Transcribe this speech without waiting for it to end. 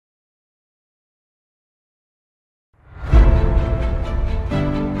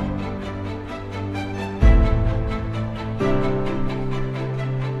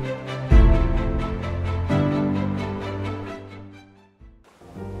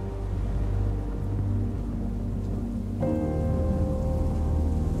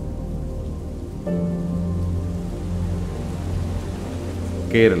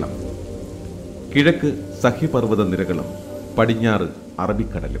കേരളം. കിഴക്ക് സഹ്യപർവ്വത നിരകളും പടിഞ്ഞാറ്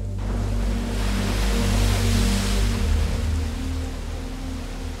അറബിക്കടലും.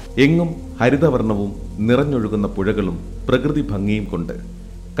 എങ്ങും ഹരിതവർണ്ണവും നിറഞ്ഞൊഴുകുന്ന പുഴകളും പ്രകൃതി ഭംഗിയും കൊണ്ട്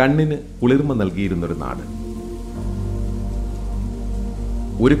കണ്ണിന് കുളിർമ നൽകിയിരുന്നൊരു നാട്.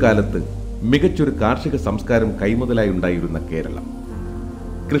 ഒരു കാലത്ത് മികച്ചൊരു കാർഷിക സംസ്കാരം കൈമുതലായി ഉണ്ടായിരുന്ന കേരളം.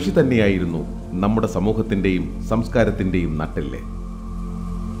 കൃഷി തന്നെയായിരുന്നു നമ്മുടെ സമൂഹത്തിന്റെയും സംസ്കാരത്തിന്റെയും നട്ടെല്ല്.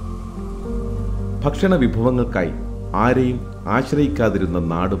 ഭക്ഷണ വിഭവങ്ങൾക്കായി ആരെയും ആശ്രയിക്കാതിരുന്ന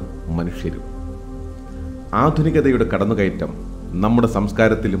നാടും മനുഷ്യരും. ആധുനികതയുടെ കടന്നുകയറ്റം നമ്മുടെ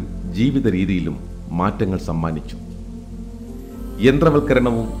സംസ്കാരത്തിലും ജീവിത രീതിയിലും മാറ്റങ്ങൾ സമ്മാനിച്ചു.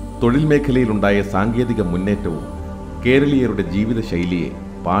 യന്ത്രവൽക്കരണവും തൊഴിൽ മേഖലയിലുണ്ടായ സാങ്കേതിക മുന്നേറ്റവും കേരളീയരുടെ ജീവിതശൈലിയെ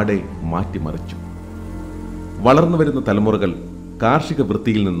പാടെ മാറ്റിമറിച്ചു. വളർന്നുവരുന്ന തലമുറകൾ കാർഷിക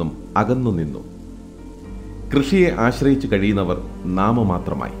വൃത്തിയിൽ നിന്നും അകന്നു നിന്നു. കൃഷിയെ ആശ്രയിച്ചു കഴിയുന്നവർ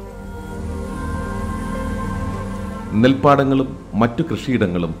നാമമാത്രമായി. നെൽപ്പാടങ്ങളും മറ്റു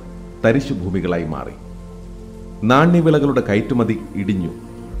കൃഷിയിടങ്ങളും തരിശുഭൂമികളായി മാറി. നാണ്യവിളകളുടെ കയറ്റുമതി ഇടിഞ്ഞു.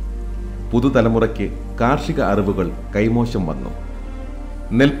 പുതുതലമുറയ്ക്ക് കാർഷിക അറിവുകൾ കൈമോശം വന്നു.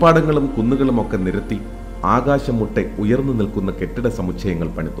 നെൽപ്പാടങ്ങളും കുന്നുകളുമൊക്കെ നിരത്തി ആകാശം മുട്ടെ ഉയർന്നു നിൽക്കുന്ന കെട്ടിട സമുച്ചയങ്ങൾ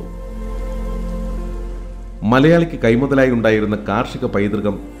പണിതു. മലയാളിക്ക് കൈമുതലായി ഉണ്ടായിരുന്ന കാർഷിക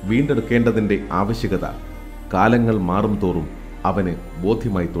പൈതൃകം വീണ്ടെടുക്കേണ്ടതിന്റെ ആവശ്യകത കാലങ്ങൾ മാറും തോറും അവന്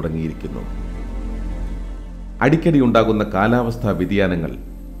ബോധ്യമായി തുടങ്ങിയിരിക്കുന്നു. അടിക്കടി ഉണ്ടാകുന്ന കാലാവസ്ഥാ വ്യതിയാനങ്ങൾ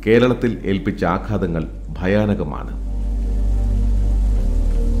കേരളത്തിൽ ഏൽപ്പിച്ച ആഘാതങ്ങൾ ഭയാനകമാണ്.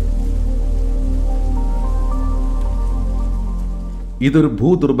 ഇതൊരു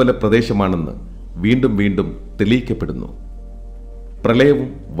ഭൂദുർബല പ്രദേശമാണെന്ന് വീണ്ടും വീണ്ടും തെളിയിക്കപ്പെടുന്നു.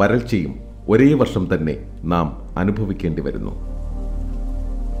 പ്രളയവും വരൾച്ചയും ഒരേ വർഷം തന്നെ നാം അനുഭവിക്കേണ്ടി വരുന്നു.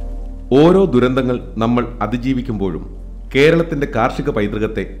 ഓരോ ദുരന്തങ്ങൾ നമ്മൾ അതിജീവിക്കുമ്പോഴും കേരളത്തിന്റെ കാർഷിക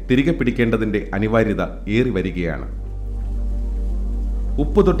പൈതൃകത്തെ തിരികെ പിടിക്കേണ്ടതിന്റെ അനിവാര്യത ഏറി വരികയാണ്.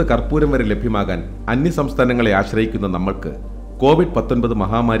 ഉപ്പ് തൊട്ട് കർപ്പൂരം വരെ ലഭ്യമാകാൻ അന്യസംസ്ഥാനങ്ങളെ ആശ്രയിക്കുന്ന നമ്മൾക്ക് കോവിഡ്-19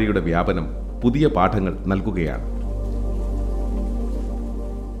 മഹാമാരിയുടെ വ്യാപനം പുതിയ പാഠങ്ങൾ നൽകുകയാണ്.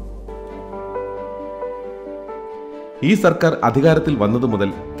 ഈ സർക്കാർ അധികാരത്തിൽ വന്നതു മുതൽ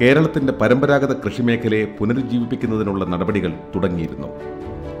കേരളത്തിന്റെ പരമ്പരാഗത കൃഷിമേഖലയെ പുനരുജ്ജീവിപ്പിക്കുന്നതിനുള്ള നടപടികൾ തുടങ്ങിയിരുന്നു.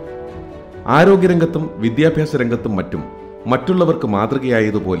 ആരോഗ്യരംഗത്തും വിദ്യാഭ്യാസ രംഗത്തും മറ്റുള്ളവർക്ക്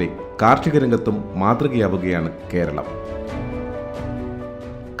മാതൃകയായതുപോലെ കാർഷിക രംഗത്തും മാതൃകയാവുകയാണ് കേരളം.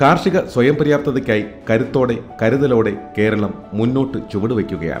 കാർഷിക സ്വയം പര്യാപ്തതയ്ക്കായി കരുത്തോടെ കരുതലോടെ കേരളം മുന്നോട്ട്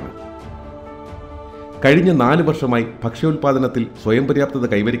ചുവടുവയ്ക്കുകയാണ്. കഴിഞ്ഞ 4 വർഷമായി ഭക്ഷ്യോൽപാദനത്തിൽ സ്വയം പര്യാപ്തത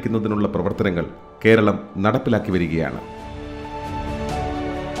കൈവരിക്കുന്നതിനുള്ള പ്രവർത്തനങ്ങൾ കേരളം നടപ്പിലാക്കി വരികയാണ്.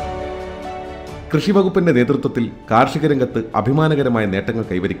 കൃഷിവകുപ്പിന്റെ നേതൃത്വത്തിൽ കാർഷിക രംഗത്ത് അഭിമാനകരമായ നേട്ടങ്ങൾ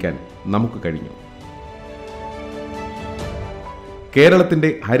കൈവരിക്കാൻ നമുക്ക് കഴിഞ്ഞു. കേരളത്തിന്റെ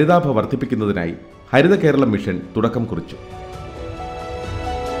ഹരിതാഭ വർദ്ധിപ്പിക്കുന്നതിനായി ഹരിത കേരളം മിഷൻ തുടക്കം കുറിച്ചു.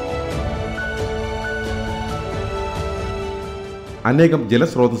 അനേകം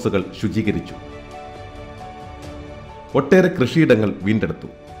ജലസ്രോതസ്സുകൾ ശുചീകരിച്ചു. ഒട്ടേറെ കൃഷിയിടങ്ങൾ വീണ്ടെടുത്തു.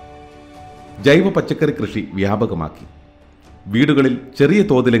 ജൈവ പച്ചക്കറി കൃഷി വ്യാപകമാക്കി. വീടുകളിൽ ചെറിയ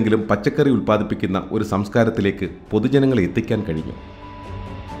തോതിലെങ്കിലും പച്ചക്കറി ഉൽപ്പാദിപ്പിക്കുന്ന ഒരു സംസ്കാരത്തിലേക്ക് പൊതുജനങ്ങളെ എത്തിക്കാൻ കഴിഞ്ഞു.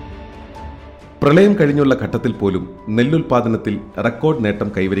 പ്രളയം കഴിഞ്ഞുള്ള ഘട്ടത്തിൽ പോലും നെല്ലുൽപാദനത്തിൽ റെക്കോർഡ് നേട്ടം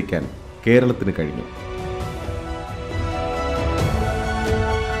കൈവരിക്കാൻ കേരളത്തിന് കഴിഞ്ഞു.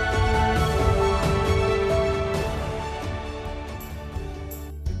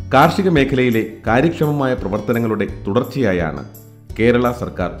 കാർഷിക മേഖലയിലെ കാര്യക്ഷമമായ പ്രവർത്തനങ്ങളുടെ തുടർച്ചയായാണ് കേരള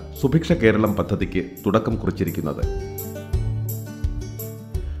സർക്കാർ സുഭിക്ഷ കേരളം പദ്ധതിക്ക് തുടക്കം കുറിച്ചിരിക്കുന്നത്.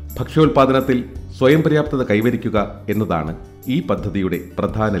 ഭക്ഷ്യോൽപാദനത്തിൽ സ്വയം പര്യാപ്തത കൈവരിക്കുക എന്നതാണ് ഈ പദ്ധതിയുടെ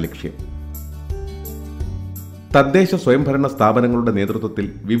പ്രധാന ലക്ഷ്യം. തദ്ദേശ സ്വയംഭരണ സ്ഥാപനങ്ങളുടെ നേതൃത്വത്തിൽ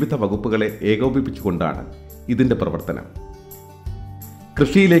വിവിധ വകുപ്പുകളെ ഏകോപിപ്പിച്ചുകൊണ്ടാണ് ഇതിന്റെ പ്രവർത്തനം.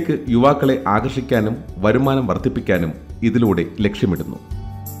 കൃഷിയിലേക്ക് യുവാക്കളെ ആകർഷിക്കാനും വരുമാനം വർദ്ധിപ്പിക്കാനും ഇതിലൂടെ ലക്ഷ്യമിടുന്നു.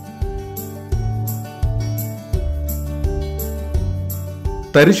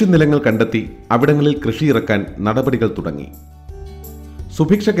 തരിശു നിലങ്ങൾ കണ്ടെത്തി അവിടങ്ങളിൽ കൃഷി ഇറക്കാൻ നടപടികൾ തുടങ്ങി.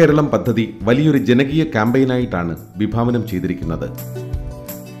 സുഭിക്ഷ കേരളം പദ്ധതി വലിയൊരു ജനകീയ ക്യാമ്പയിനായിട്ടാണ് വിഭാവനം ചെയ്തിരിക്കുന്നത്.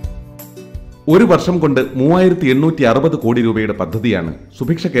 ഒരു വർഷം കൊണ്ട് 3860 കോടി രൂപയുടെ പദ്ധതിയാണ്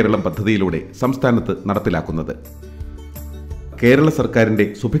സുഭിക്ഷ കേരളം പദ്ധതിയിലൂടെ സംസ്ഥാനത്ത് നടപ്പിലാക്കുന്നത്. കേരള സർക്കാരിന്റെ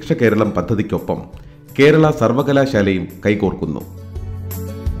സുഭിക്ഷ കേരളം പദ്ധതിക്കൊപ്പം കേരള സർവകലാശാലയും കൈകോർക്കുന്നു.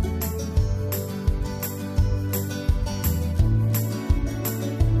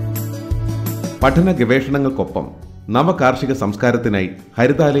 പഠന ഗവേഷണങ്ങൾക്കൊപ്പം നവകാർഷിക സംസ്കാരത്തിനായി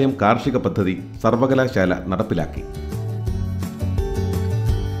ഹരിതാലയം കാർഷിക പദ്ധതി സർവകലാശാല നടപ്പിലാക്കി.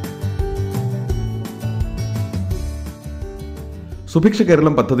 സുഭിക്ഷ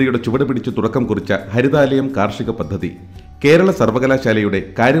കേരളം പദ്ധതിയുടെ ചുവട് പിടിച്ച് തുടക്കം കുറിച്ച ഹരിതാലയം കാർഷിക പദ്ധതി കേരള സർവകലാശാലയുടെ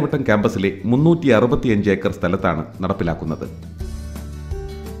കാര്യവട്ടം ക്യാമ്പസിലെ 365 ഏക്കർ സ്ഥലത്താണ് നടപ്പിലാക്കുന്നത്.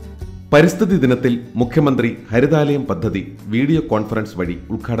 പരിസ്ഥിതി ദിനത്തിൽ മുഖ്യമന്ത്രി ഹരിതാലയം പദ്ധതി വീഡിയോ കോൺഫറൻസ് വഴി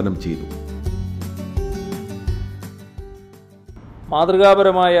ഉദ്ഘാടനം ചെയ്തു.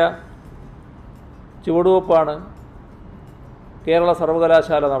 മാതൃകാപരമായ ചുവടുവെപ്പാണ് കേരള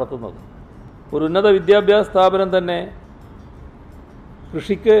സർവകലാശാല നടത്തുന്നത്. ഒരു ഉന്നത വിദ്യാഭ്യാസ സ്ഥാപനം തന്നെ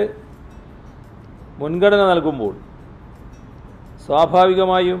കൃഷിക്ക് മുൻഗണന നൽകുമ്പോൾ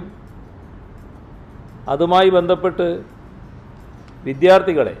സ്വാഭാവികമായും അതുമായി ബന്ധപ്പെട്ട്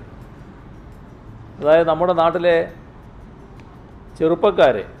വിദ്യാർത്ഥികളെ, അതായത് നമ്മുടെ നാട്ടിലെ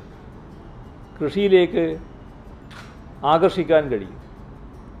ചെറുപ്പക്കാരെ കൃഷിയിലേക്ക് ആകർഷിക്കാൻ കഴിയും.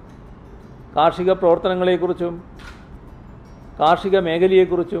 കാർഷിക പ്രവർത്തനങ്ങളെക്കുറിച്ചും കാർഷിക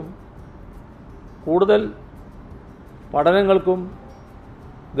മേഖലയെക്കുറിച്ചും കൂടുതൽ പഠനങ്ങൾക്കും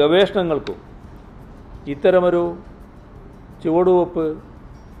ഗവേഷണങ്ങൾക്കും ഇത്തരമൊരു ചുവടുവെപ്പ്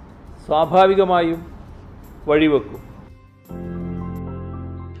സ്വാഭാവികമായും വഴിവെക്കും.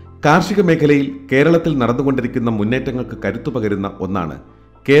 കാർഷിക മേഖലയിൽ കേരളത്തിൽ നടന്നുകൊണ്ടിരിക്കുന്ന മുന്നേറ്റങ്ങൾക്ക് കരുത്തുപകരുന്ന ഒന്നാണ്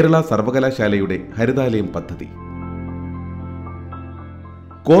കേരള സർവകലാശാലയുടെ ഹരിതാലയം പദ്ധതി.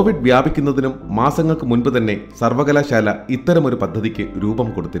 കോവിഡ് വ്യാപിക്കുന്നതിനും മാസങ്ങൾക്ക് മുൻപ് തന്നെ സർവകലാശാല ഇത്തരമൊരു പദ്ധതിക്ക് രൂപം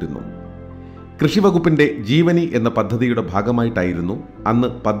കൊടുത്തിരുന്നു. കൃഷിവകുപ്പിന്റെ ജീവനി എന്ന പദ്ധതിയുടെ ഭാഗമായിട്ടായിരുന്നു അന്ന്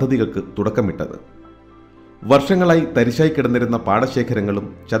പദ്ധതികൾക്ക് തുടക്കമിട്ടത്. വർഷങ്ങളായി തരിശായി കിടന്നിരുന്ന പാടശേഖരങ്ങളും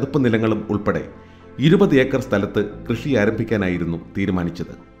ചതുപ്പ് നിലങ്ങളും ഉൾപ്പെടെ 20 ഏക്കർ സ്ഥലത്ത് കൃഷി ആരംഭിക്കാനായിരുന്നു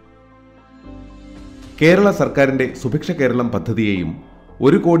തീരുമാനിച്ചത്. കേരള സർക്കാരിന്റെ സുഭിക്ഷ കേരളം പദ്ധതിയെയും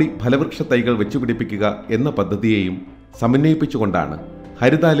 1 കോടി ഫലവൃക്ഷ തൈകൾ വെച്ചുപിടിപ്പിക്കുക എന്ന പദ്ധതിയെയും സമന്വയിപ്പിച്ചുകൊണ്ടാണ്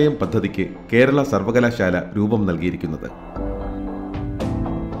ഹരിതാലയം പദ്ധതിക്ക് കേരള സർവകലാശാല രൂപം നൽകിയിരിക്കുന്നത്.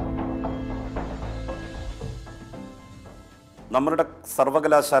 നമ്മുടെ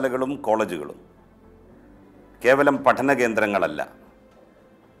സർവകലാശാലകളും കോളേജുകളും കേവലം പഠന കേന്ദ്രങ്ങളല്ല,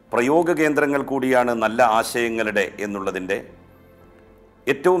 പ്രയോഗ കേന്ദ്രങ്ങൾ കൂടിയാണ് നല്ല ആശയങ്ങളുടെ എന്നുള്ളതിൻ്റെ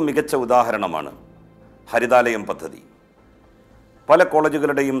ഏറ്റവും മികച്ച ഉദാഹരണമാണ് ഹരിതാലയം പദ്ധതി. പല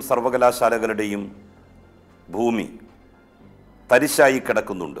കോളേജുകളുടെയും സർവകലാശാലകളുടെയും ഭൂമി തരിശായി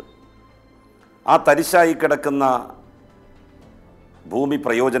കിടക്കുന്നുണ്ട്. ആ തരിശായി കിടക്കുന്ന ഭൂമി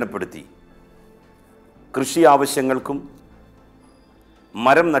പ്രയോജനപ്പെടുത്തി കൃഷി ആവശ്യങ്ങൾക്കും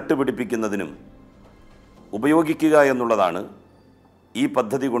മരം നട്ടുപിടിപ്പിക്കുന്നതിനും ഉപയോഗിക്കുക എന്നുള്ളതാണ് ഈ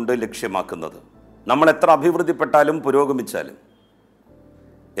പദ്ധതി കൊണ്ട് ലക്ഷ്യമാക്കുന്നത്. നമ്മൾ എത്ര അഭിവൃദ്ധിപ്പെട്ടാലും പുരോഗമിച്ചാലും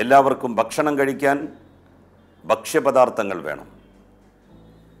എല്ലാവർക്കും ഭക്ഷണം കഴിക്കാൻ ഭക്ഷ്യപദാർത്ഥങ്ങൾ വേണം.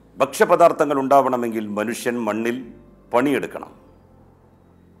 ഭക്ഷ്യപദാർത്ഥങ്ങൾ ഉണ്ടാവണമെങ്കിൽ മനുഷ്യൻ മണ്ണിൽ പണിയെടുക്കണം.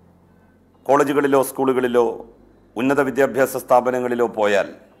 കോളേജുകളിലോ സ്കൂളുകളിലോ ഉന്നത വിദ്യാഭ്യാസ സ്ഥാപനങ്ങളിലോ പോയാൽ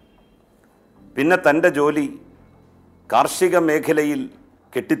പിന്നെ തൻ്റെ ജോലി കാർഷിക മേഖലയിൽ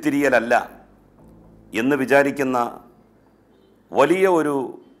കെട്ടിത്തിരിയലല്ല എന്ന് വിചാരിക്കുന്ന വലിയ ഒരു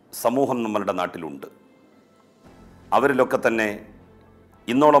സമൂഹം നമ്മളുടെ നാട്ടിലുണ്ട്. അവരിലൊക്കെ തന്നെ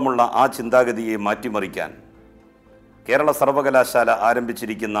ഇന്നോളമുള്ള ആ ചിന്താഗതിയെ മാറ്റിമറിക്കാൻ കേരള സർവകലാശാല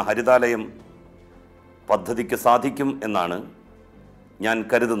ആരംഭിച്ചിരിക്കുന്ന ഹരിതാലയം പദ്ധതിക്ക് സാധിക്കും എന്നാണ് ഞാൻ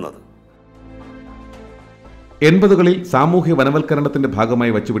കരുതുന്നത്. 80കളിൽ സാമൂഹ്യ വനവൽക്കരണത്തിന്റെ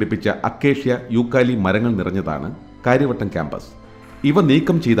ഭാഗമായി വച്ചുപിടിപ്പിച്ച അക്കേഷ്യ, യൂക്കാലി മരങ്ങൾ നിറഞ്ഞതാണ് കാര്യവട്ടം ക്യാമ്പസ്. ഇവ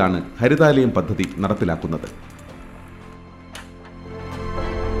നീക്കം ചെയ്താണ് ഹരിതാലയം പദ്ധതി നടപ്പിലാക്കുന്നത്.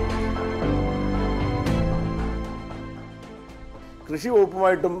 കൃഷി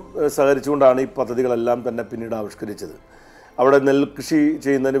വകുപ്പുമായിട്ടും സഹകരിച്ചുകൊണ്ടാണ് ഈ പദ്ധതികളെല്ലാം തന്നെ പിന്നീട് ആവിഷ്കരിച്ചത്. അവിടെ നെൽകൃഷി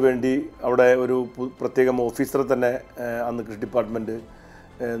ചെയ്യുന്നതിന് വേണ്ടി അവിടെ ഒരു പ്രത്യേകം ഓഫീസറെ തന്നെ അന്ന് കൃഷി ഡിപ്പാർട്ട്മെൻറ്റ്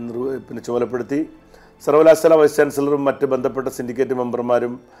ചുമതലപ്പെടുത്തി. സർവകലാശാല വൈസ് ചാൻസലറും മറ്റ് ബന്ധപ്പെട്ട സിൻഡിക്കേറ്റ്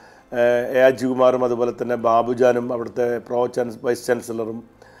മെമ്പർമാരും എ.ആർ.ജി.കുമാറും അതുപോലെ തന്നെ ബാബുജാനും അവിടുത്തെ വൈസ് ചാൻസലറും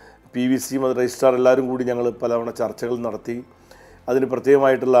PVC രജിസ്ട്രാർ എല്ലാവരും കൂടി ഞങ്ങൾ പലതവണ ചർച്ചകൾ നടത്തി. അതിന്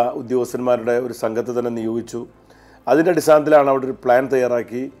പ്രത്യേകമായിട്ടുള്ള ഉദ്യോഗസ്ഥന്മാരുടെ ഒരു സംഘത്തെ തന്നെ നിയോഗിച്ചു. അതിൻ്റെ അടിസ്ഥാനത്തിലാണ് അവിടെ ഒരു പ്ലാൻ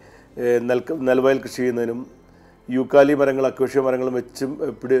തയ്യാറാക്കി നെൽവയൽ കൃഷി ചെയ്യുന്നതിനും യൂക്കാലി മരങ്ങൾ, അക്വേഷ്യ മരങ്ങളും വെച്ചും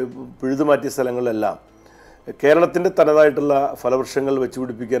പിഴുതുമാറ്റിയ സ്ഥലങ്ങളിലെല്ലാം കേരളത്തിൻ്റെ തനതായിട്ടുള്ള ഫലവൃക്ഷങ്ങൾ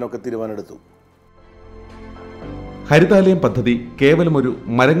വെച്ചുപിടിപ്പിക്കാനൊക്കെ തീരുമാനമെടുത്തു. ഹരിതാലയം പദ്ധതി കേവലം ഒരു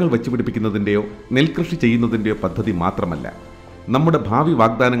മരങ്ങൾ വെച്ചുപിടിപ്പിക്കുന്നതിൻ്റെയോ നെൽകൃഷി ചെയ്യുന്നതിൻ്റെയോ പദ്ധതി മാത്രമല്ല. നമ്മുടെ ഭാവി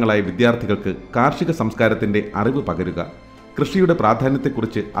വാഗ്ദാനങ്ങളായ വിദ്യാർത്ഥികൾക്ക് കാർഷിക സംസ്കാരത്തിൻ്റെ അറിവ് പകരുക, കൃഷിയുടെ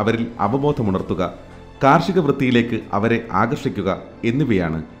പ്രാധാന്യത്തെക്കുറിച്ച് അവരിൽ അവബോധമുണർത്തുക, കാർഷിക വൃത്തിയിലേക്ക് അവരെ ആകർഷിക്കുക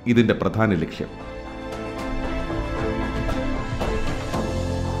എന്നിവയാണ് ഇതിൻ്റെ പ്രധാന ലക്ഷ്യം.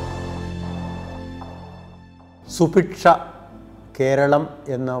 സുഭിക്ഷ കേരളം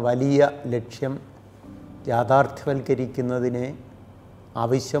എന്ന വലിയ ലക്ഷ്യം യാഥാർത്ഥ്യവൽക്കരിക്കുന്നതിന്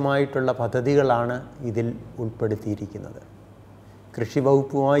ആവശ്യമായിട്ടുള്ള പദ്ധതികളാണ് ഇതിൽ ഉൾപ്പെടുത്തിയിരിക്കുന്നത്. കൃഷി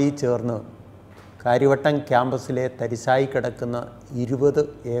വകുപ്പുമായി ചേർന്ന് കാര്യവട്ടം ക്യാമ്പസിലെ തരിശായി കിടക്കുന്ന 20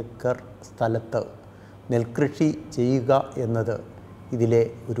 ഏക്കർ സ്ഥലത്ത് നെൽകൃഷി ചെയ്യുക എന്നത് ഇതിലെ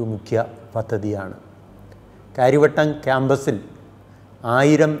ഒരു മുഖ്യ പദ്ധതിയാണ്. കാര്യവട്ടം ക്യാമ്പസിൽ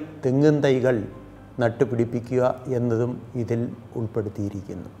 1000 തെങ്ങിൻ തൈകൾ നട്ടുപിടിപ്പിക്കുക എന്നതും ഇതിൽ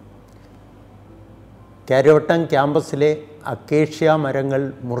ഉൾപ്പെടുത്തിയിരിക്കുന്നു. കാര്യവട്ടം ക്യാമ്പസിലെ അക്കേഷ്യ മരങ്ങൾ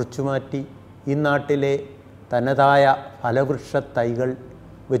മുറിച്ചുമാറ്റി ഈ നാട്ടിലെ തനതായ ഫലവൃക്ഷ തൈകൾ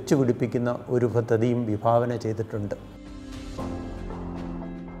വെച്ചുപിടിപ്പിക്കുന്ന ഒരു പദ്ധതിയും വിഭാവന ചെയ്തിട്ടുണ്ട്.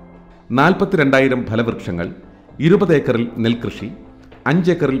 42,000 ഫലവൃക്ഷങ്ങൾ, 20 ഏക്കറിൽ നെൽകൃഷി,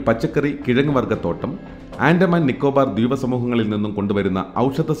 5 ഏക്കറിൽ പച്ചക്കറി കിഴങ്ങുവർഗ്ഗത്തോട്ടം, ആൻഡമാൻ നിക്കോബാർ ദ്വീപസമൂഹങ്ങളിൽ നിന്നും കൊണ്ടുവരുന്ന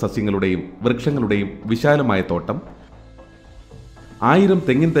ഔഷധ സസ്യങ്ങളുടെയും വൃക്ഷങ്ങളുടെയും വിശാലമായ തോട്ടം, 1000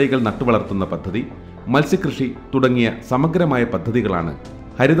 തെങ്ങിൻ തൈകൾ നട്ടുവളർത്തുന്ന പദ്ധതി, മത്സ്യകൃഷി തുടങ്ങിയ സമഗ്രമായ പദ്ധതികളാണ്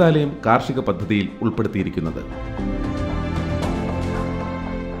ഹരിതാലയം കാർഷിക പദ്ധതിയിൽ ഉൾപ്പെടുത്തിയിരിക്കുന്നത്.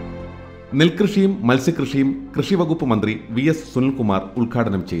 നെൽകൃഷിയും മത്സ്യകൃഷിയും കൃഷിവകുപ്പ് മന്ത്രി VS സുനിൽകുമാർ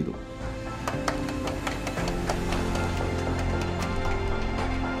ഉദ്ഘാടനം ചെയ്തു.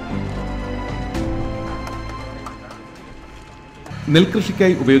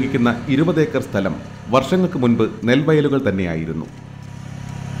 നെൽകൃഷിക്കായി ഉപയോഗിക്കുന്ന 20 ഏക്കർ സ്ഥലം വർഷങ്ങൾക്ക് മുൻപ് നെൽവയലുകൾ തന്നെയായിരുന്നു.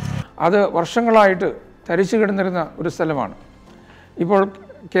 അത് വർഷങ്ങളായിട്ട് തരിച്ചു കിടന്നിരുന്ന ഒരു സ്ഥലമാണ്. ഇപ്പോൾ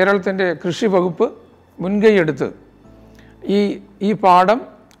കേരളത്തിൻ്റെ കൃഷി വകുപ്പ് മുൻകൈയെടുത്ത് ഈ പാടം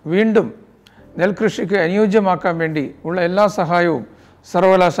വീണ്ടും നെൽകൃഷിക്ക് അനുയോജ്യമാക്കാൻ വേണ്ടി ഉള്ള എല്ലാ സഹായവും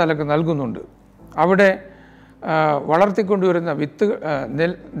സർവകലാശാലയ്ക്ക് നൽകുന്നുണ്ട്. അവിടെ വളർത്തിക്കൊണ്ടുവരുന്ന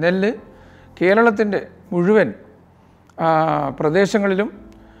നെല്ല് കേരളത്തിൻ്റെ മുഴുവൻ പ്രദേശങ്ങളിലും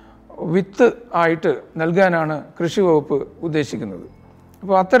വിത്ത് ആയിട്ട് നൽകാനാണ് കൃഷി വകുപ്പ് ഉദ്ദേശിക്കുന്നത്.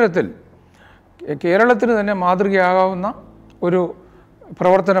 അപ്പോൾ അത്തരത്തിൽ കേരളത്തിന് തന്നെ മാതൃകയാകാവുന്ന ഒരു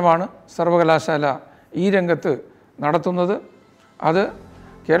പ്രവർത്തനമാണ് സർവകലാശാല ഈ രംഗത്ത് നടത്തുന്നത്. അത്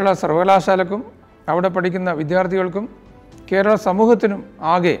കേരള സർവകലാശാലക്കും അവിടെ പഠിക്കുന്ന വിദ്യാർത്ഥികൾക്കും കേരള സമൂഹത്തിനും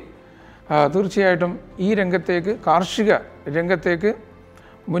ആകെ തീർച്ചയായിട്ടും ഈ രംഗത്തേക്ക്, കാർഷിക രംഗത്തേക്ക്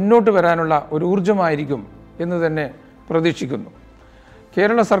മുന്നോട്ട് വരാനുള്ള ഒരു ഊർജ്ജമായിരിക്കും എന്ന് തന്നെ പ്രതീക്ഷിക്കുന്നു.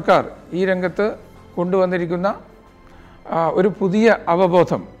 കേരള സർക്കാർ ഈ രംഗത്ത് കൊണ്ടുവന്നിരിക്കുന്ന ഒരു പുതിയ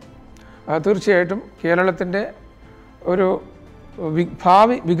അവബോധം തീർച്ചയായിട്ടും കേരളത്തിൻ്റെ ഒരു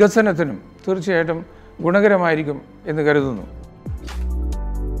ഭാവി വികസനത്തിനും തീർച്ചയായിട്ടും ഗുണകരമായിരിക്കും എന്ന് കരുതുന്നു.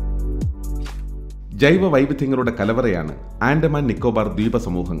 ജൈവ വൈവിധ്യങ്ങളുടെ കലവറയാണ് ആൻഡമാൻ നിക്കോബാർ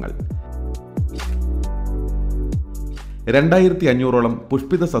ദ്വീപസമൂഹങ്ങൾ. 2500ഓളം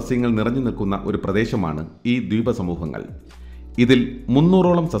പുഷ്പിത സസ്യങ്ങൾ നിറഞ്ഞു നിൽക്കുന്ന ഒരു പ്രദേശമാണ് ഈ ദ്വീപസമൂഹങ്ങൾ. ഇതിൽ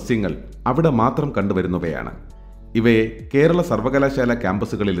 300ഓളം സസ്യങ്ങൾ അവിടെ മാത്രം കണ്ടുവരുന്നവയാണ്. ഇവയെ കേരള സർവകലാശാല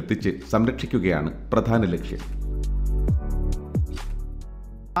ക്യാമ്പസുകളിൽ എത്തിച്ച് സംരക്ഷിക്കുകയാണ് പ്രധാന ലക്ഷ്യം.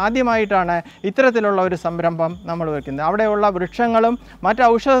 ആദ്യമായിട്ടാണ് ഇത്തരത്തിലുള്ള ഒരു സംരംഭം നമ്മൾ വയ്ക്കുന്നത്. അവിടെയുള്ള വൃക്ഷങ്ങളും മറ്റ്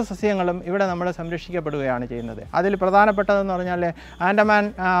ഔഷധ സസ്യങ്ങളും ഇവിടെ നമ്മൾ സംരക്ഷിക്കപ്പെടുകയാണ് ചെയ്യുന്നത്. അതിൽ പ്രധാനപ്പെട്ടതെന്ന് പറഞ്ഞാൽ ആൻഡമാൻ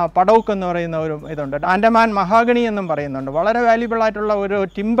പടൗക്ക് എന്ന് പറയുന്ന ഒരു ഇതുണ്ട്. ആൻഡമാൻ മഹാഗണി എന്നും പറയുന്നുണ്ട്. വളരെ വാല്യുബിൾ ആയിട്ടുള്ള ഒരു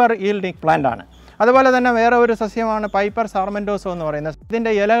ടിമ്പർ ഈൽഡിംഗ് പ്ലാന്റ് ആണ്. അതുപോലെ തന്നെ വേറെ ഒരു സസ്യമാണ് പൈപ്പർ സാർമെൻറ്റോസോ എന്ന് പറയുന്നത്.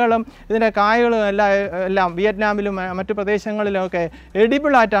 ഇതിൻ്റെ ഇലകളും ഇതിൻ്റെ കായകളും എല്ലാം വിയറ്റ്നാമിലും മറ്റു പ്രദേശങ്ങളിലുമൊക്കെ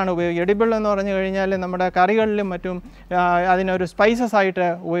എഡിബിളായിട്ടാണ് ഉപയോഗിക്കുക. എഡിബിൾ എന്ന് പറഞ്ഞു കഴിഞ്ഞാൽ നമ്മുടെ കറികളിലും മറ്റും അതിനൊരു സ്പൈസസ് ആയിട്ട്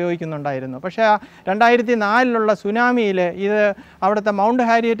ഉപയോഗിക്കുന്നുണ്ടായിരുന്നു. പക്ഷേ 2004 സുനാമിയിൽ ഇത് അവിടുത്തെ മൗണ്ട്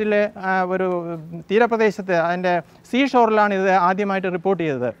ഹാരിയറ്റിലെ ഒരു തീരപ്രദേശത്ത് അതിൻ്റെ സീഷോറിലാണ് ഇത് ആദ്യമായിട്ട് റിപ്പോർട്ട്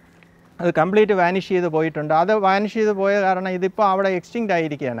ചെയ്തത്. അത് കംപ്ലീറ്റ് വാനിഷ് ചെയ്ത് പോയിട്ടുണ്ട്. അത് വാനിഷ് ചെയ്ത് പോയ കാരണം ഇതിപ്പോൾ അവിടെ എക്സ്റ്റിങ്ക്റ്റ്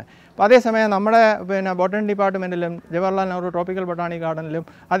ആയിരിക്കുകയാണ്. അപ്പോൾ അതേസമയം നമ്മുടെ botany ഡിപ്പാർട്ട്മെൻറ്റിലും Jawaharlal Nehru tropical botany ഗാർഡനിലും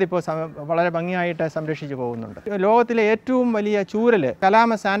അതിപ്പോൾ വളരെ ഭംഗിയായിട്ട് സംരക്ഷിച്ച് പോകുന്നുണ്ട്. ലോകത്തിലെ ഏറ്റവും വലിയ ചൂരൽ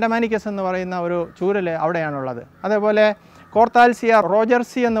കലാമസ് ആൻഡമാനിക്കസ് എന്ന് പറയുന്ന ഒരു ചൂരൽ അവിടെയാണുള്ളത്. അതേപോലെ കോർത്താൽസിയ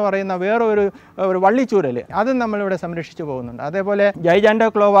റോജർസി എന്ന് പറയുന്ന വേറൊരു വള്ളിച്ചൂരൽ അതും നമ്മളിവിടെ സംരക്ഷിച്ചു പോകുന്നുണ്ട്. അതേപോലെ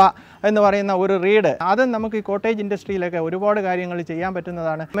ജൈജാൻഡോക്ലോവ എന്ന് പറയുന്ന ഒരു റീഡ് അതും നമുക്ക് ഈ കോട്ടേജ് ഇൻഡസ്ട്രിയിലൊക്കെ ഒരുപാട് കാര്യങ്ങൾ ചെയ്യാൻ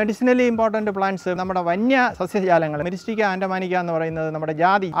പറ്റുന്നതാണ്. മെഡിസിനലി ഇമ്പോർട്ടൻറ്റ് പ്ലാന്റ്സ് നമ്മുടെ വന്യ സസ്യജാലങ്ങൾ മെരിസ്റ്റിക്ക ആൻഡമാനിക്ക എന്ന് പറയുന്നത് നമ്മുടെ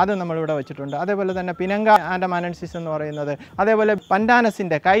ജാതി അത് നമ്മളിവിടെ വെച്ചിട്ടുണ്ട്. അതേപോലെ തന്നെ പിനങ്ക ആൻഡമാനൻസിസ് എന്ന് പറയുന്നത്, അതേപോലെ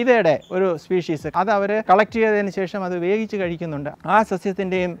പൻഡാനസിൻ്റെ കൈതയുടെ ഒരു സ്പീഷീസ് അത് അവർ കളക്ട് ചെയ്തതിന് ശേഷം അത് വേവിച്ച് കഴിക്കുന്നുണ്ട്. ആ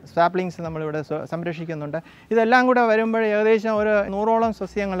സസ്യത്തിൻ്റെയും സാപ്ലിങ്സ് നമ്മളിവിടെ സംരക്ഷിക്കുന്നുണ്ട്. ഇതെല്ലാം കൂടെ വരുമ്പോൾ ഏകദേശം ഒരു 100ഓളം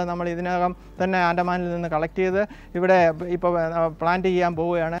സസ്യങ്ങൾ നമ്മൾ ഇതിനകം തന്നെ ആൻഡമാനിൽ നിന്ന് കളക്ട് ചെയ്ത് ഇവിടെ ഇപ്പോൾ പ്ലാന്റ് ചെയ്യാൻ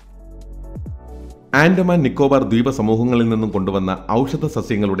പോവുകയാണ്. ആൻഡമാൻ നിക്കോബാർ ദ്വീപ സമൂഹങ്ങളിൽ നിന്നും കൊണ്ടുവന്ന ഔഷധ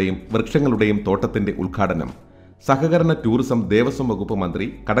സസ്യങ്ങളുടെയും വൃക്ഷങ്ങളുടെയും തോട്ടത്തിന്റെ ഉദ്ഘാടനം സഹകരണ ടൂറിസം ദേവസ്വം വകുപ്പ് മന്ത്രി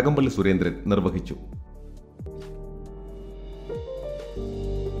കടകംപള്ളി സുരേന്ദ്രൻ നിർവഹിച്ചു.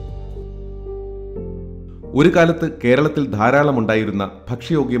 ഒരു കാലത്ത് കേരളത്തിൽ ധാരാളമുണ്ടായിരുന്ന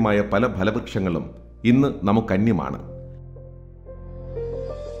ഭക്ഷ്യയോഗ്യമായ പല ഫലവൃക്ഷങ്ങളും ഇന്ന് നമുക്കന്യമാണ്.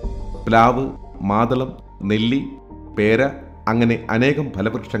 പ്ലാവ്, മാതളം, നെല്ലി, പേര, അങ്ങനെ അനേകം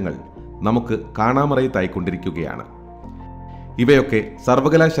ഫലവൃക്ഷങ്ങൾ നമുക്ക് കാണാമറയത്തായിക്കൊണ്ടിരിക്കുകയാണ്. ഇവയൊക്കെ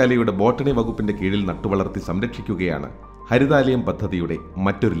സർവകലാശാലയുടെ ബോട്ടണി വകുപ്പിന്റെ കീഴിൽ നട്ടുവളർത്തി സംരക്ഷിക്കുകയാണ് ഹരിതാലയം പദ്ധതിയുടെ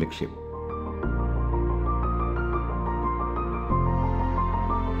മറ്റൊരു ലക്ഷ്യം.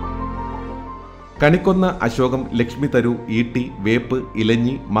 കണിക്കൊന്ന, അശോകം, ലക്ഷ്മി തരു, ഈട്ടി, വേപ്പ്,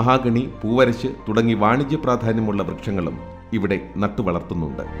 ഇലഞ്ഞി, മഹാഗണി, പൂവരശ് തുടങ്ങി വാണിജ്യ പ്രാധാന്യമുള്ള വൃക്ഷങ്ങളും ഇവിടെ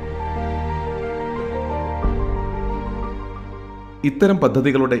നട്ടുവളർത്തുന്നുണ്ട്. ഇത്തരം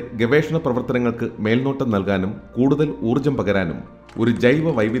പദ്ധതികളുടെ ഗവേഷണ പ്രവർത്തനങ്ങൾക്ക് മേൽനോട്ടം നൽകാനും കൂടുതൽ ഊർജം പകരാനും ഒരു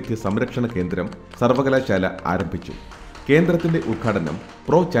ജൈവ വൈവിധ്യ സംരക്ഷണ കേന്ദ്രം സർവകലാശാല ആരംഭിച്ചു. കേന്ദ്രത്തിന്റെ ഉദ്ഘാടനം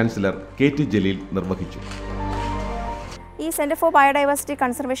പ്രോ ചാൻസലർ KT ജലീൽ നിർവഹിച്ചു. ഈ സെൻറ്റർ ഫോർ ബയോഡൈവേഴ്സിറ്റി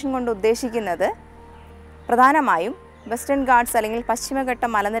കൺസർവേഷൻ കൊണ്ട് ഉദ്ദേശിക്കുന്നത് പ്രധാനമായും വെസ്റ്റേൺ ഗാർഡ്സ് അല്ലെങ്കിൽ പശ്ചിമഘട്ട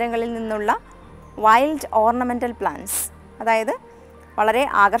മലനിരകളിൽ നിന്നുള്ള വൈൽഡ് ഓർണമെൻ്റൽ പ്ലാന്റ്സ്, അതായത് വളരെ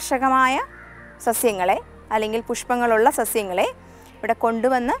ആകർഷകമായ സസ്യങ്ങളെ അല്ലെങ്കിൽ പുഷ്പങ്ങളുള്ള സസ്യങ്ങളെ ഇവിടെ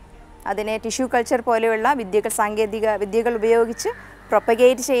കൊണ്ടുവന്ന് അതിനെ ടിഷ്യൂ കൾച്ചർ പോലെയുള്ള സാങ്കേതിക വിദ്യകൾ ഉപയോഗിച്ച്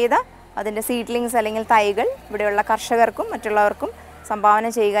പ്രൊപ്പഗേറ്റ് ചെയ്ത അതിൻ്റെ സീഡ്ലിങ്സ് അല്ലെങ്കിൽ തൈകൾ ഇവിടെയുള്ള കർഷകർക്കും മറ്റുള്ളവർക്കും സംഭാവന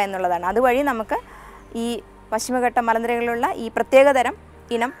ചെയ്യുക എന്നുള്ളതാണ്. അതുവഴി നമുക്ക് ഈ പശ്ചിമഘട്ട മലനിരകളിലുള്ള ഈ പ്രത്യേകതരം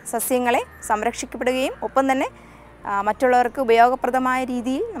ഇനം സസ്യങ്ങളെ സംരക്ഷിക്കപ്പെടുകയും ഒപ്പം തന്നെ മറ്റുള്ളവർക്ക് ഉപയോഗപ്രദമായ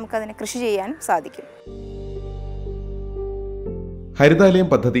രീതിയിൽ നമുക്കതിനെ കൃഷി ചെയ്യാൻ സാധിക്കും. ഹരിതാലയം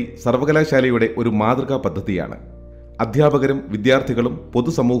പദ്ധതി സർവകലാശാലയുടെ ഒരു മാതൃകാ പദ്ധതിയാണ്. അധ്യാപകരും വിദ്യാർത്ഥികളും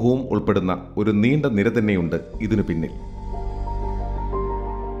പൊതുസമൂഹവും ഉൾപ്പെടുന്ന ഒരു നീണ്ട നിര തന്നെയുണ്ട് ഇതിനു പിന്നിൽ.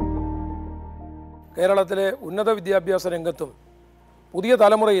 കേരളത്തിലെ ഉന്നത വിദ്യാഭ്യാസ രംഗത്തും പുതിയ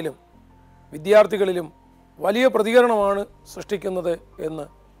തലമുറയിലും വിദ്യാർത്ഥികളിലും വലിയ പ്രതികരണമാണ് സൃഷ്ടിക്കുന്നതെന്ന്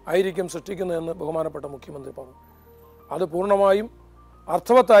ബഹുമാനപ്പെട്ട മുഖ്യമന്ത്രി പറഞ്ഞു. അത് പൂർണ്ണമായും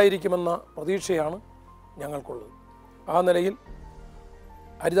അർത്ഥവത്തായിരിക്കുമെന്ന പ്രതീക്ഷയാണ് ഞങ്ങൾക്കുള്ളത്. ആ നിലയിൽ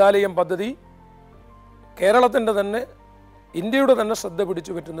ഹരിതാലയം പദ്ധതി കേരളത്തിൻ്റെ തന്നെ ഇന്ത്യയുടെ തന്നെ ശ്രദ്ധ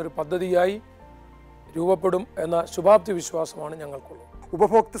പിടിച്ചു പറ്റുന്നൊരു പദ്ധതിയായി രൂപപ്പെടും എന്ന ശുഭാപ്തി വിശ്വാസമാണ് ഞങ്ങൾക്കുള്ളത്.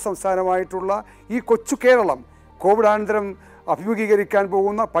 ഉപഭോക്തൃ സംസ്ഥാനമായിട്ടുള്ള ഈ കൊച്ചു കേരളം കോവിഡാനന്തരം അഭിമുഖീകരിക്കാൻ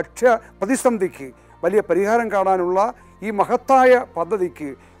പോകുന്ന ഭക്ഷ്യ പ്രതിസന്ധിക്ക് വലിയ പരിഹാരം കാണാനുള്ള ഈ മഹത്തായ പദ്ധതിക്ക്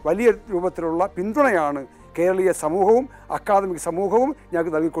വലിയ രൂപത്തിലുള്ള പിന്തുണയാണ് കേരളീയ സമൂഹവും അക്കാദമിക് സമൂഹവും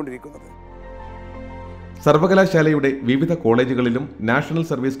ഞങ്ങൾക്ക് നൽകിക്കൊണ്ടിരിക്കുന്നത്. സർവകലാശാലയുടെ വിവിധ കോളേജുകളിലും നാഷണൽ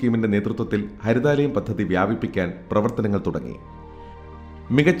സർവീസ് സ്കീമിന്റെ നേതൃത്വത്തിൽ ഹരിതാലയം പദ്ധതി വ്യാപിപ്പിക്കാൻ പ്രവർത്തനങ്ങൾ തുടങ്ങി.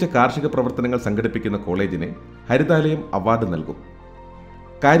 മികച്ച കാർഷിക പ്രവർത്തനങ്ങൾ സംഘടിപ്പിക്കുന്ന കോളേജിന് ഹരിതാലയം അവാർഡ് നൽകും.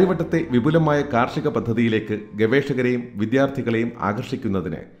 കാര്യവട്ടത്തെ വിപുലമായ കാർഷിക പദ്ധതിയിലേക്ക് ഗവേഷകരെയും വിദ്യാർത്ഥികളെയും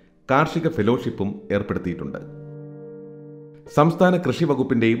ആകർഷിക്കുന്നതിന് കാർഷിക ഫെലോഷിപ്പും ഏർപ്പെടുത്തിയിട്ടുണ്ട്. സംസ്ഥാന കൃഷി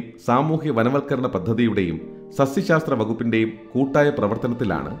വകുപ്പിന്റെയും സാമൂഹ്യ വനവൽക്കരണ പദ്ധതിയുടെയും സസ്യശാസ്ത്ര വകുപ്പിന്റെയും കൂട്ടായ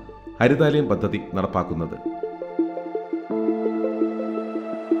പ്രവർത്തനത്തിലാണ് ഹരിതാലയം പദ്ധതി നടപ്പാക്കുന്നത്.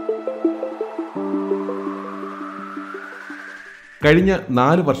 കഴിഞ്ഞ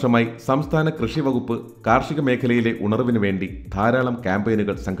 4 വർഷമായി സംസ്ഥാന കൃഷി വകുപ്പ് കാർഷിക മേഖലയിലെ ഉണർവിനു വേണ്ടി ധാരാളം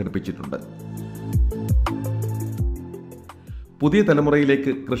ക്യാമ്പയിനുകൾ സംഘടിപ്പിച്ചിട്ടുണ്ട്. പുതിയ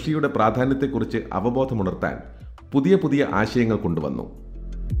തലമുറയിലേക്ക് കൃഷിയുടെ പ്രാധാന്യത്തെക്കുറിച്ച് അവബോധമുണർത്താൻ പുതിയ ആശയങ്ങൾ കൊണ്ടുവന്നു.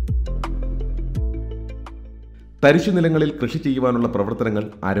 തരിശുനിലങ്ങളിൽ കൃഷി ചെയ്യുവാനുള്ള പ്രവർത്തനങ്ങൾ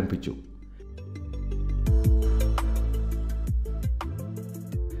ആരംഭിച്ചു.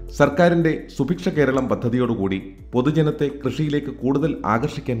 സർക്കാരിന്റെ സുഭിക്ഷ കേരളം പദ്ധതിയോടുകൂടി പൊതുജനത്തെ കൃഷിയിലേക്ക് കൂടുതൽ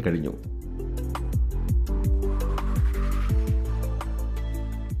ആകർഷിക്കാൻ കഴിഞ്ഞു.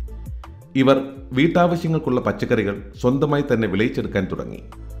 ഇവർ വീട്ടാവശ്യങ്ങൾക്കുള്ള പച്ചക്കറികൾ സ്വന്തമായി തന്നെ വിളയിച്ചെടുക്കാൻ തുടങ്ങി.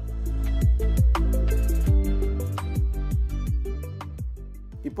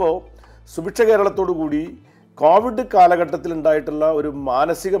 ഇപ്പോൾ സുഭിക്ഷ കേരളത്തോടുകൂടി കോവിഡ് കാലഘട്ടത്തിൽ ഉണ്ടായിട്ടുള്ള ഒരു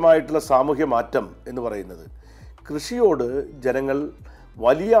മാനസികമായിട്ടുള്ള സാമൂഹ്യ മാറ്റം എന്ന് പറയുന്നത് കൃഷിയോട് ജനങ്ങൾ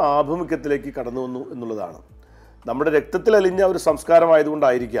വലിയ ആഭിമുഖ്യത്തിലേക്ക് കടന്നു വന്നു എന്നുള്ളതാണ്. നമ്മുടെ രക്തത്തിൽ അലിഞ്ഞ ഒരു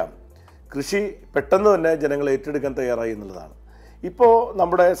സംസ്കാരമായതുകൊണ്ടായിരിക്കാം കൃഷി പെട്ടെന്ന് തന്നെ ജനങ്ങൾ ഏറ്റെടുക്കാൻ തയ്യാറായി എന്നുള്ളതാണ്. ഇപ്പോൾ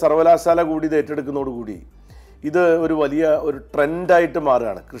നമ്മുടെ സർവകലാശാല കൂടി ഇത് ഏറ്റെടുക്കുന്നതോടുകൂടി ഇത് ഒരു വലിയ ഒരു ട്രെൻഡായിട്ട്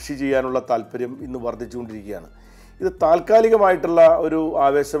മാറുകയാണ്. കൃഷി ചെയ്യാനുള്ള താല്പര്യം ഇന്ന് വർദ്ധിച്ചുകൊണ്ടിരിക്കുകയാണ്. ഇത് താൽക്കാലികമായിട്ടുള്ള ഒരു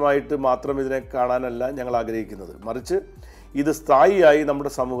ആവേശമായിട്ട് മാത്രം ഇതിനെ കാണാനല്ല ഞങ്ങൾ ആഗ്രഹിക്കുന്നത്. മറിച്ച് ഇത് സ്ഥായിയായി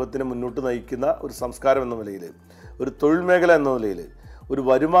നമ്മുടെ സമൂഹത്തിനെ മുന്നോട്ട് നയിക്കുന്ന ഒരു സംസ്കാരം എന്ന നിലയിൽ, ഒരു തൊഴിൽ മേഖല എന്ന നിലയിൽ, ഒരു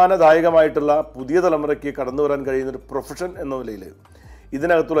വരുമാനദായകമായിട്ടുള്ള പുതിയ തലമുറയ്ക്ക് കടന്നു വരാൻ കഴിയുന്ന ഒരു പ്രൊഫഷൻ എന്ന നിലയിൽ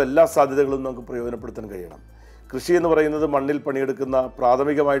ഇതിനകത്തുള്ള എല്ലാ സാധ്യതകളും നമുക്ക് പ്രയോജനപ്പെടുത്താൻ കഴിയണം. കൃഷി എന്ന് പറയുന്നത് മണ്ണിൽ പണിയെടുക്കുന്ന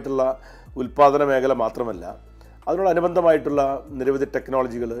പ്രാഥമികമായിട്ടുള്ള ഉൽപ്പാദന മേഖല മാത്രമല്ല, അതിനോടനുബന്ധമായിട്ടുള്ള നിരവധി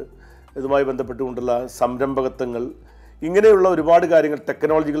ടെക്നോളജികൾ, ഇതുമായി ബന്ധപ്പെട്ടുകൊണ്ടുള്ള സംരംഭകത്വങ്ങൾ, ഇങ്ങനെയുള്ള ഒരുപാട് കാര്യങ്ങൾ,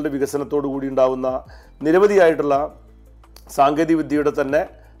 ടെക്നോളജികളുടെ വികസനത്തോടു കൂടി ഉണ്ടാകുന്ന നിരവധിയായിട്ടുള്ള സാങ്കേതിക വിദ്യയുടെ തന്നെ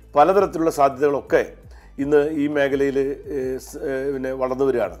പലതരത്തിലുള്ള സാധ്യതകളൊക്കെ ഇന്ന് ഈ മേഖലയിൽ വളർന്നു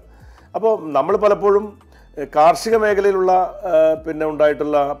വരികയാണ്. അപ്പോൾ നമ്മൾ പലപ്പോഴും കാർഷിക മേഖലയിലുള്ള പിന്നെ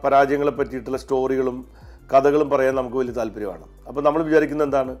ഉണ്ടായിട്ടുള്ള പരാജയങ്ങളെ പറ്റിയിട്ടുള്ള സ്റ്റോറികളും കഥകളും പറയാൻ നമുക്ക് വലിയ താല്പര്യമാണ്. അപ്പോൾ നമ്മൾ വിചാരിക്കുന്നത്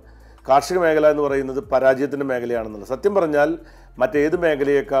എന്താണ്, കാർഷിക മേഖല എന്ന് പറയുന്നത് പരാജയത്തിൻ്റെ മേഖലയാണെന്നുള്ളത്. സത്യം പറഞ്ഞാൽ മറ്റേത്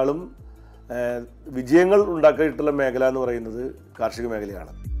മേഖലയേക്കാളും വിജയങ്ങൾ ഉണ്ടാക്കിയിട്ടുള്ള മേഖല എന്ന് പറയുന്നത് കാർഷിക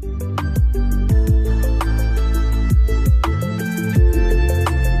മേഖലയാണ്.